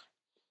breath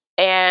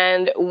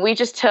and we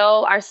just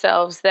tell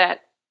ourselves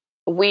that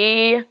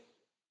we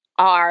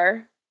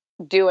are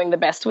doing the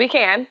best we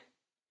can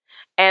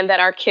and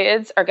that our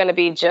kids are going to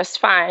be just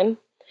fine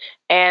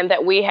and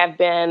that we have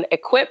been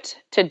equipped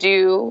to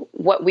do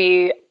what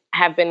we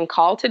have been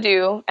called to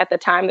do at the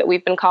time that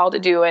we've been called to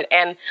do it.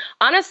 And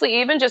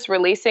honestly, even just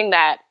releasing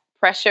that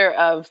pressure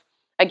of,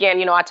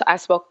 again, I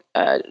spoke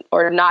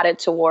or nodded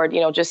toward,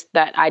 just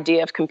that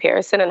idea of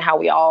comparison and how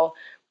we all,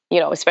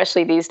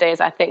 especially these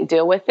days, I think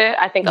deal with it.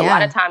 I think a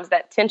lot of times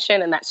that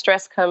tension and that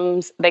stress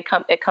comes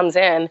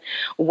in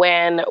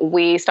when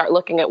we start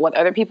looking at what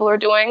other people are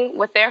doing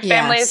with their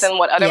families and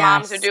what other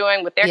moms are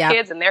doing with their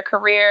kids and their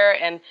career.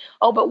 And,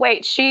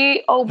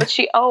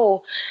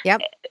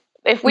 Yep.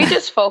 If we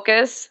just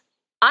focus,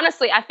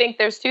 honestly, I think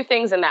there's two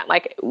things in that.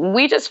 Like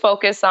we just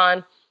focus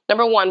on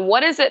number one,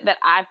 what is it that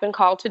I've been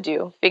called to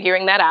do?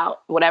 Figuring that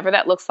out, whatever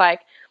that looks like.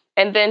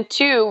 And then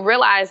two,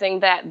 realizing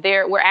that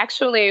we're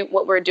actually,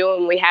 what we're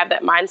doing, we have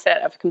that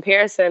mindset of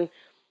comparison.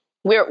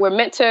 We're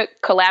meant to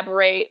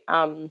collaborate,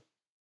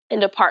 and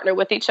to partner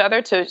with each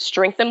other to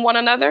strengthen one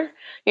another,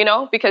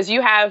 because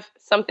you have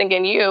something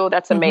in you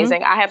that's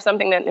amazing. I have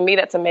something in me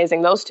that's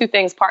amazing. Those two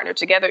things partnered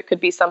together, it could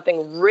be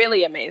something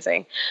really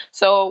amazing.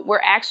 So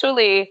we're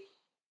actually,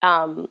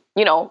 kind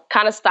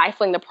of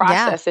stifling the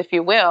process, if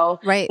you will,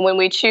 right, when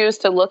we choose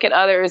to look at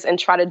others and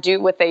try to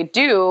do what they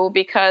do,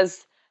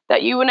 because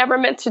that you were never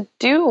meant to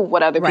do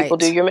what other people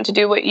do. You're meant to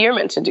do what you're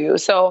meant to do.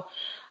 So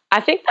I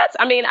think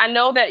I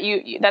know that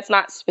you that's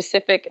not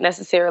specific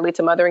necessarily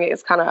to mothering.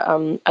 It's kind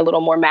of a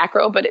little more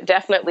macro, but it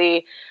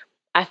definitely,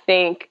 I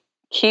think,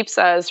 keeps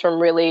us from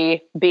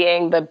really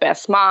being the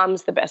best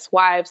moms, the best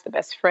wives, the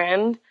best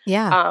friend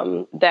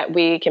that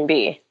we can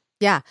be.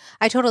 Yeah,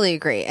 I totally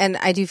agree. And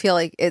I do feel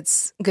like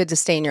it's good to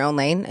stay in your own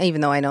lane,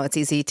 even though I know it's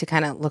easy to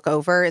kind of look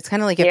over. It's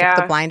kind of like you have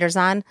to put the blinders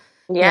on,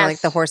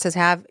 like the horses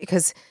have,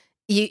 because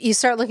you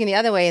start looking the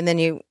other way and then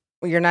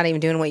you're not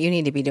even doing what you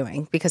need to be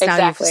doing, because now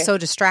you're so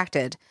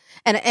distracted.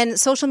 And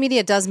social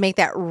media does make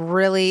that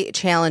really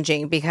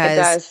challenging,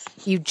 because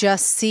you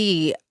just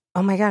see,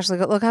 oh my gosh,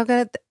 look how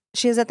good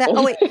she is at that.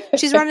 Oh wait,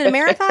 she's running a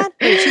marathon?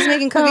 Wait, she's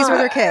making cookies with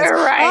her kids.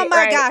 Oh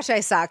my gosh,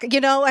 I suck.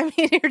 I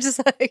mean, you're just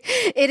like,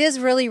 it is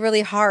really,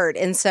 really hard.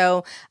 And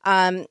so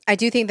I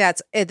do think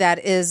that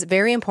is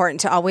very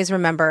important to always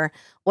remember,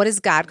 what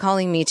is God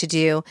calling me to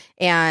do?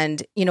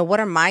 And, what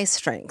are my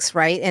strengths,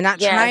 right? And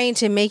not trying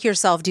to make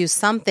yourself do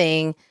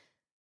something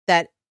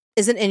that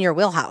isn't in your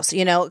wheelhouse.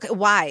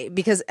 Why?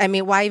 Because,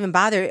 why even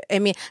bother?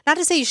 Not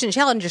to say you shouldn't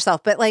challenge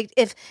yourself, but like,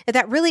 if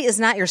that really is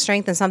not your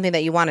strength and something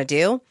that you want to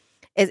do,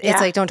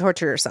 it's like, don't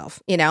torture yourself,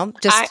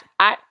 just.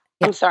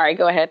 I'm sorry.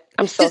 Go ahead.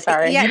 I'm so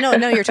sorry. Yeah,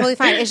 no, you're totally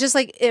fine. It's just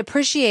like,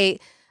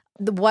 appreciate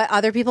what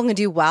other people can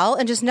do well,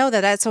 and just know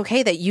that that's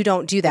okay that you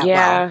don't do that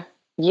well.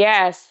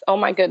 Yes. Oh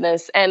my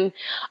goodness. And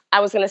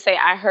I was going to say,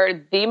 I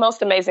heard the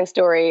most amazing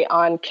story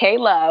on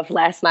K-Love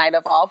last night,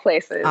 of all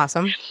places.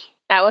 Awesome.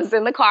 I was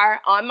in the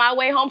car on my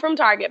way home from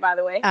Target, by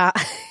the way.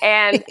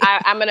 And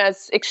I'm going to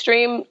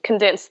extreme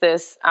condense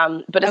this.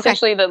 But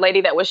essentially the lady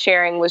that was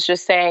sharing was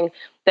just saying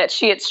that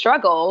she had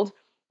struggled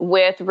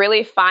with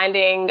really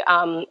finding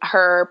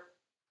her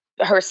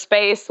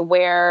space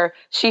where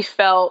she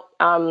felt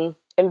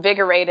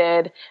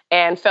invigorated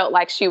and felt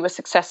like she was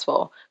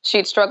successful.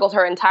 She'd struggled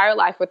her entire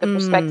life with the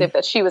perspective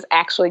that she was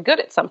actually good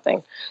at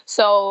something.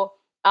 So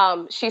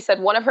she said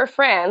one of her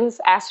friends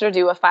asked her to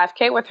do a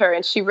 5K with her,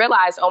 and she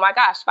realized, oh my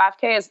gosh,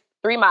 5K is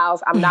 3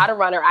 miles. I'm not a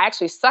runner. I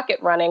actually suck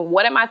at running.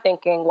 What am I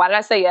thinking? Why did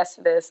I say yes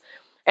to this?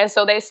 And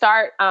so they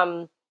start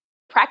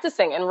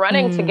practicing and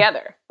running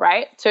together,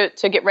 right?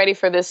 To get ready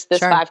for this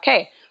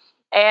 5K.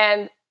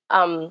 And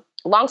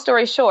long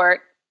story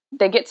short,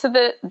 they get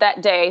to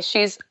that day.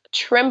 She's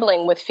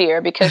trembling with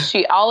fear, because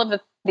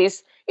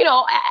these,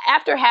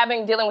 after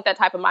dealing with that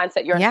type of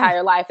mindset your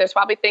entire life, there's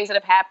probably things that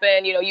have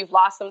happened. You've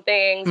lost some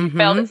things, you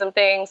failed at some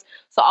things.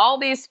 So all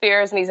these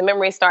fears and these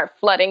memories start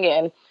flooding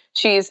in.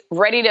 She's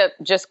ready to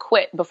just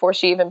quit before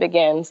she even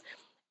begins.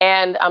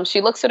 And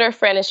she looks at her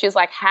friend and she's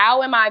like,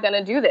 how am I going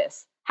to do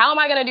this? How am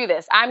I going to do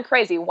this? I'm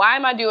crazy. Why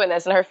am I doing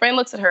this? And her friend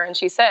looks at her and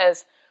she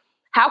says,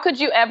 how could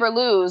you ever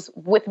lose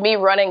with me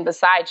running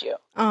beside you?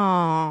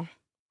 Oh.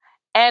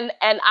 And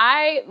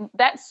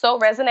that so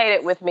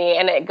resonated with me.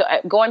 And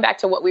going back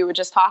to what we were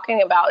just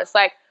talking about, it's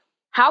like,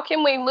 how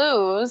can we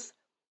lose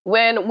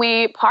when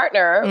we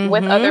partner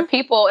with other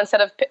people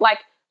instead of, like,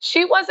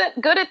 she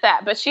wasn't good at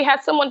that, but she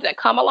had someone that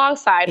come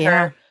alongside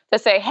her to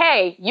say,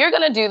 hey, you're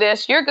going to do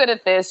this. You're good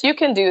at this. You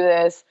can do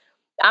this.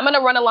 I'm going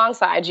to run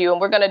alongside you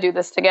and we're going to do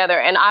this together.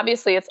 And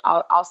obviously it's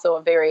also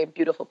a very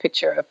beautiful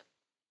picture of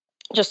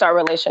just our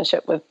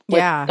relationship with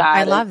God.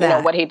 I love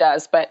that. What he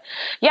does. But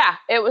yeah,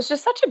 it was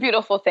just such a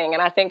beautiful thing.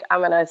 And I think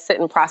I'm going to sit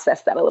and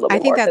process that a little bit more.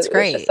 I think that's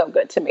great. It was just so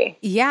good to me.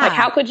 Yeah. Like,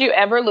 how could you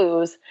ever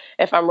lose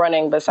if I'm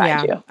running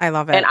beside you? I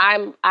love it.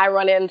 And I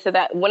run into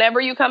that.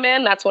 Whenever you come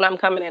in, that's when I'm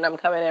coming in. I'm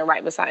coming in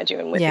right beside you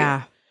and with you.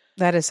 Yeah,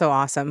 that is so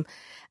awesome.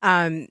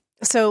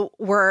 So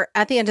we're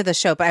at the end of the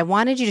show, but I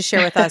wanted you to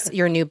share with us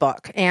your new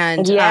book.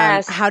 And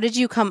how did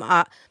you come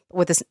up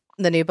with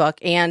the new book?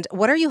 And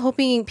what are you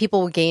hoping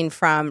people will gain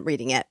from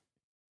reading it?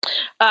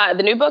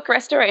 The new book,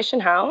 Restoration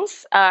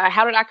House.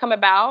 How did I come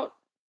about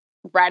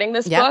writing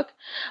this book?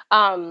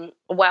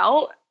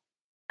 Well,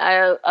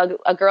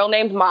 a girl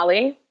named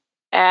Molly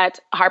at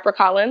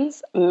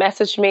HarperCollins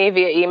messaged me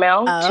via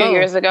email 2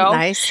 years ago.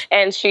 Nice.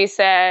 And she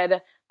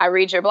said, I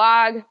read your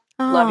blog,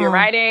 love your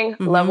writing,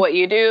 love what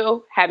you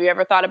do. Have you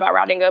ever thought about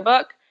writing a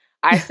book?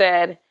 I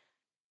said,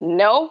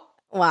 no,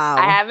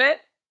 I haven't,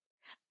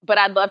 but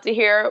I'd love to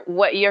hear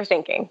what you're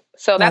thinking.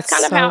 So that's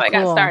kind of how it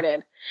got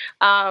started.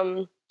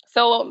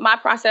 So my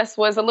process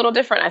was a little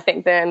different, I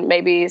think, than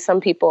maybe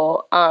some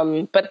people.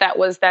 But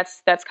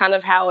that's kind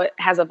of how it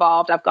has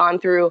evolved. I've gone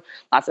through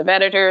lots of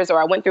editors, or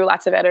I went through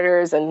lots of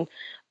editors, and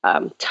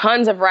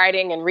tons of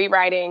writing and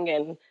rewriting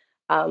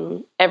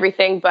and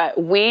everything.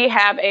 But we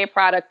have a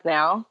product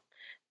now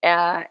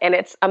and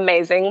it's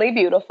amazingly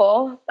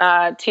beautiful.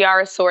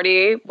 Tiara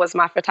Sorty was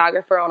my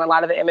photographer on a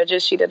lot of the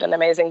images. She did an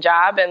amazing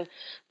job. And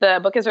the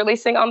book is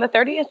releasing on the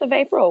 30th of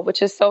April,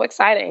 which is so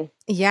exciting.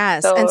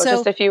 Yes. So,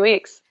 just a few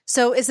weeks.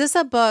 So is this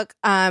a book,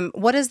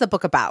 what is the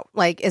book about?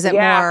 Like, is it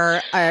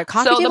more a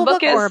coffee table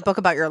book or a book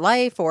about your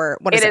life, or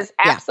what is it? It is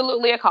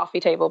absolutely a coffee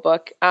table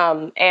book.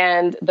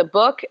 And the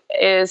book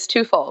is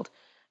twofold.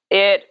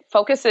 It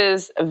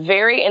focuses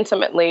very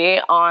intimately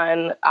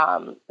on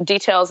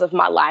details of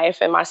my life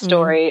and my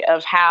story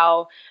of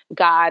how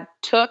God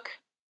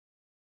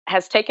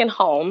has taken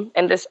home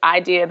and this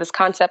idea, this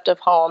concept of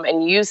home,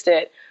 and used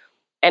it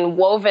and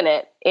woven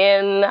it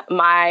in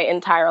my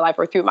entire life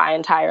or through my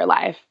entire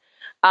life.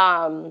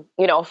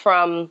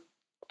 From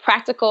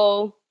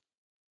practical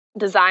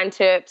design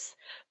tips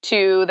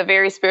to the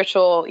very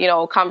spiritual,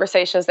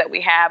 conversations that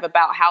we have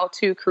about how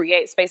to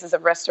create spaces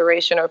of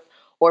restoration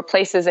or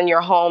places in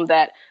your home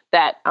that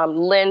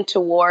lend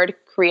toward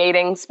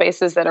creating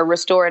spaces that are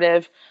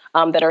restorative,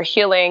 that are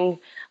healing.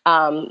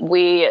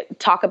 We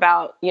talk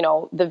about,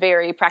 the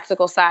very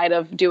practical side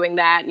of doing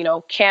that,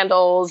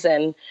 candles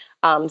and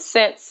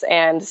scents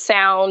and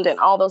sound and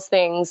all those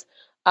things.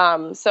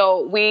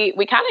 So we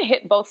kind of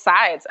hit both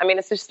sides. I mean,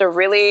 it's just a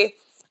really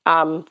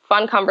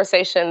fun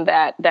conversation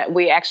that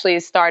we actually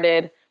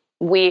started,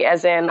 we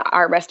as in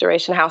our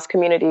Restoration House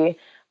community,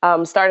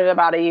 started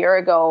about a year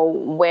ago,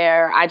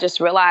 where I just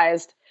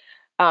realized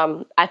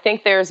I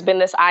think there's been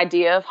this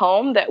idea of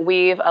home that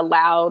we've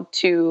allowed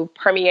to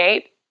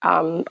permeate,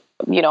 our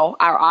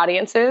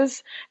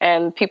audiences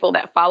and people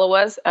that follow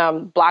us,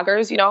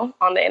 bloggers,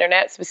 on the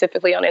internet,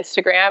 specifically on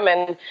Instagram.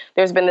 And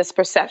there's been this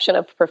perception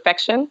of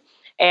perfection.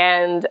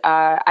 And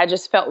I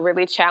just felt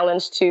really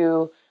challenged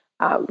to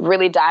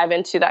really dive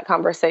into that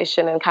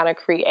conversation and kind of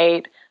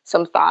create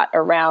some thought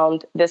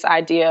around this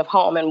idea of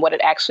home and what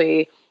it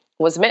actually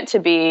was meant to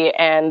be,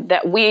 and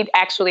that we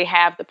actually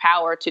have the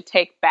power to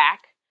take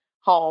back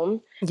home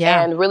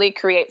and really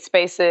create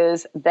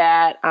spaces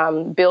that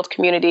build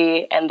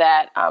community and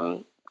that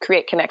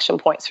create connection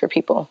points for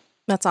people.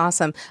 That's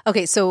awesome.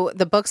 Okay, so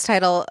the book's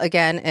title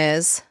again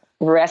is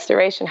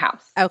Restoration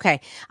House.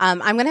 Okay. I'm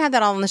going to have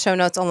that all in the show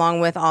notes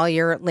along with all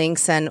your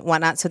links and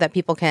whatnot so that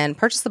people can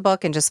purchase the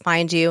book and just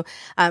find you.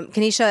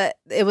 Kenesha,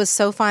 it was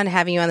so fun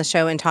having you on the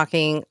show and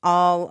talking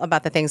all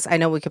about the things. I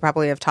know we could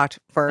probably have talked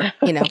for,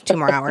 2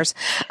 more hours,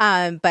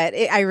 but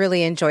I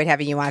really enjoyed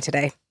having you on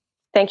today.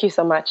 Thank you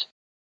so much.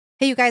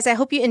 Hey, you guys, I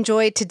hope you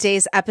enjoyed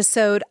today's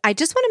episode. I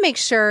just want to make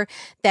sure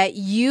that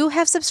you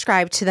have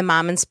subscribed to the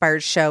Mom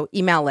Inspired Show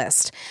email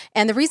list.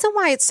 And the reason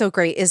why it's so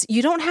great is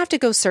you don't have to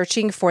go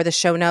searching for the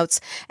show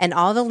notes and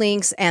all the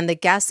links and the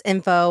guest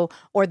info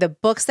or the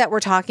books that we're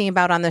talking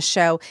about on the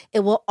show. It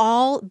will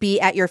all be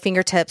at your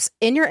fingertips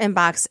in your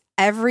inbox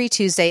every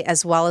Tuesday,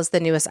 as well as the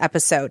newest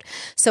episode.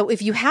 So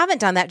if you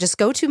haven't done that, just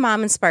go to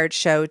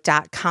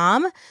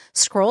mominspiredshow.com,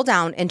 scroll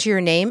down into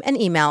your name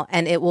and email,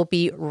 and it will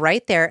be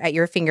right there at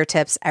your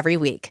fingertips every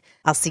week.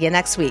 I'll see you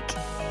next week.